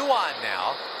got 2 on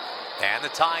now, and the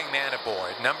tying man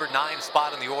aboard. Number 9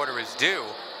 spot on the order is due.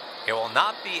 It will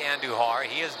not be Andujar.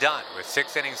 He is done with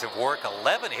 6 innings of work,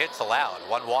 11 hits allowed,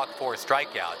 1 walk, 4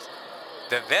 strikeouts.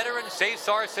 The veteran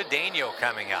Cesar Cedeno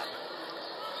coming up.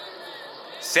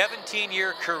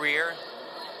 17-year career,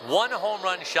 1 home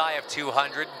run shy of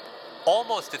 200,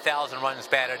 almost 1,000 runs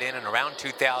batted in around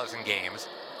 2,000 games,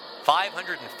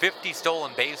 550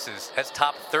 stolen bases. That's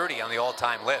top 30 on the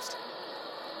all-time list.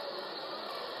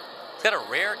 He's got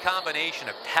a rare combination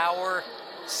of power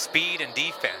speed, and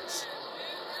defense.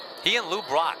 He and Lou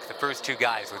Brock, the first two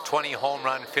guys with 20 home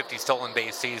run, 50 stolen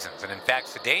base seasons. And in fact,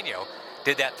 Cedeno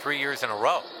did that 3 years in a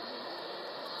row.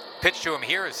 Pitch to him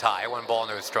here is high, 1 ball,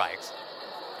 no strikes.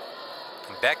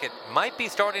 And Beckett might be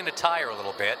starting to tire a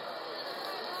little bit.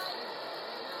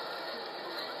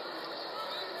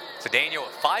 Cedeno,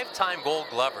 a 5-time Gold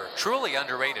Glover, truly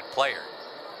underrated player.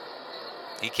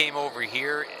 He came over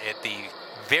here at the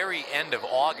very end of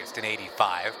August in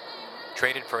 '85,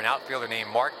 traded for an outfielder named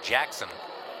Mark Jackson.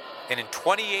 And in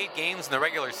 28 games in the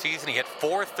regular season, he hit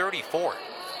 .434.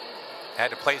 Had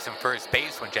to play some first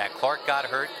base when Jack Clark got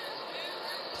hurt.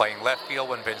 Playing left field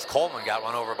when Vince Coleman got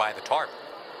run over by the tarp.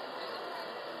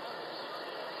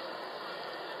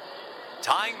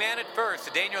 Tying man at first,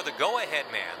 Cedeno the go-ahead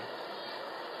man.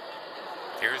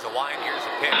 Here's a wind, here's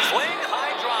a pitch. Swing,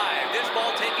 high drive. This ball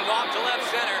taking off to left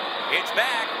center. It's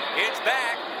back, it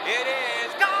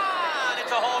is gone!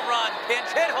 It's a home run, pinch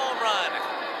hit home run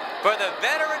for the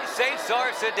veteran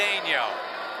Cesar Cedeno.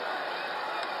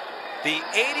 The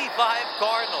 '85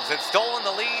 Cardinals have stolen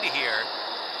the lead here.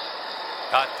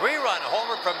 A 3-run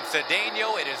homer from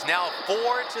Cedeno. It is now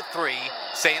 4-3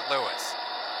 St. Louis.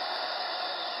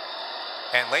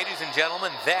 And ladies and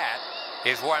gentlemen, that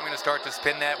is where I'm going to start to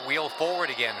spin that wheel forward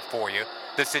again for you.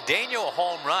 The Cedeno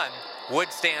home run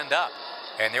would stand up,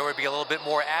 and there would be a little bit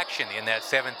more action in that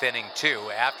 7th inning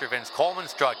too. After Vince Coleman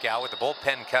struck out with the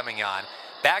bullpen coming on,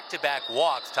 back-to-back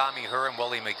walks, Tommy Herr and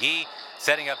Willie McGee,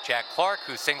 setting up Jack Clark,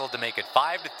 who singled to make it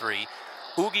 5-3.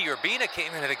 Oogie Urbina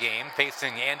came into the game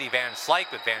facing Andy Van Slyke,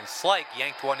 but Van Slyke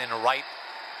yanked one into right.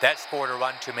 That scored a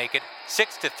run to make it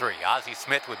 6-3. Ozzie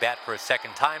Smith would bat for a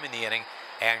second time in the inning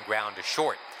and ground to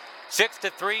short.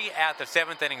 6-3 at the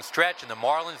 7th inning stretch, and the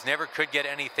Marlins never could get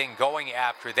anything going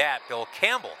after that. Bill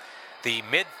Campbell, the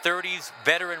mid-30s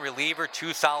veteran reliever,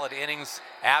 2 solid innings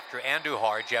after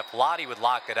Andujar. Jeff Lottie would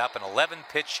lock it up, an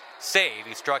 11-pitch save.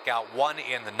 He struck out 1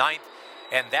 in the 9th,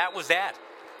 and that was that.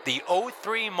 The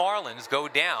 0-3 Marlins go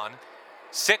down,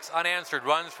 6 unanswered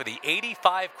runs for the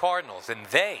 '85 Cardinals, and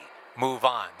they move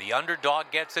on. The underdog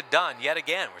gets it done yet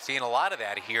again. We're seeing a lot of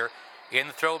that here in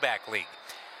the Throwback League.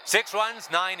 6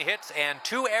 runs, 9 hits, and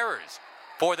 2 errors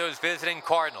for those visiting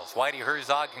Cardinals. Whitey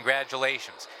Herzog,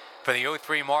 congratulations. For the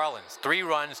 0-3 Marlins, 3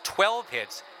 runs, 12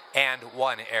 hits, and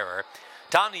 1 error.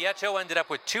 Tom Nieto ended up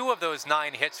with 2 of those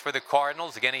 9 hits for the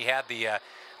Cardinals. Again, he had the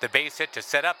base hit to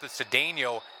set up the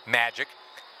Cedeno magic.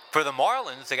 For the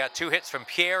Marlins, they got 2 hits from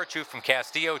Pierre, 2 from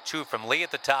Castillo, 2 from Lee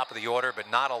at the top of the order, but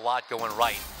not a lot going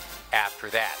right after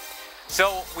that.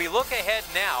 So we look ahead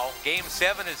now. Game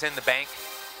 7 is in the bank.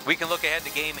 We can look ahead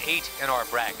to Game 8 in our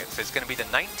brackets. It's going to be the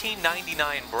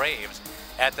 1999 Braves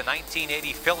at the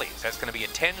 1980 Phillies. That's going to be a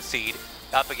 10 seed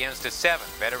up against a 7.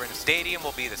 Veterans Stadium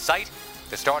will be the site.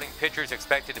 The starting pitcher is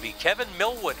expected to be Kevin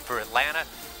Millwood for Atlanta,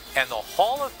 and the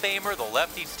Hall of Famer, the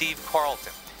lefty Steve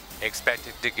Carlton,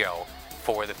 expected to go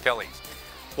for the Phillies.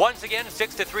 Once again,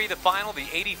 6-3 the final. The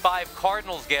 '85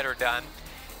 Cardinals get her done.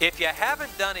 If you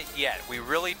haven't done it yet, we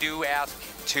really do ask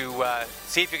to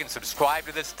see if you can subscribe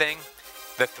to this thing,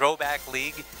 the Throwback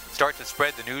League. Start to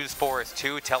spread the news for us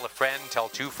too. Tell a friend, tell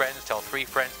 2 friends, tell 3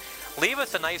 friends. Leave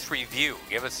us a nice review.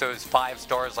 Give us those 5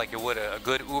 stars like you would a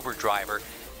good Uber driver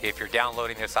if you're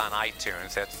downloading this on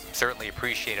iTunes. That's certainly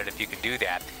appreciated if you can do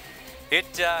that.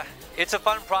 It's a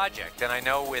fun project, and I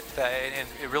know and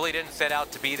it really didn't set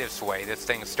out to be this way. This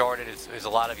thing started, as a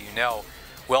lot of you know,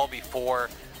 well before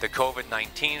the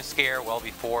COVID-19 scare, well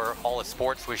before all the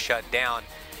sports was shut down.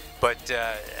 But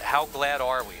how glad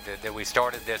are we that we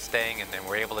started this thing and then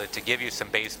we're able to give you some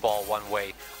baseball one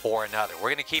way or another. We're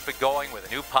going to keep it going with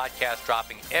a new podcast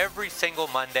dropping every single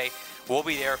Monday. We'll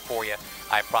be there for you,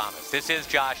 I promise. This is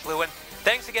Josh Lewin.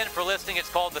 Thanks again for listening. It's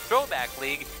called the Throwback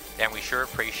League, and we sure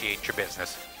appreciate your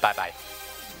business. Bye-bye.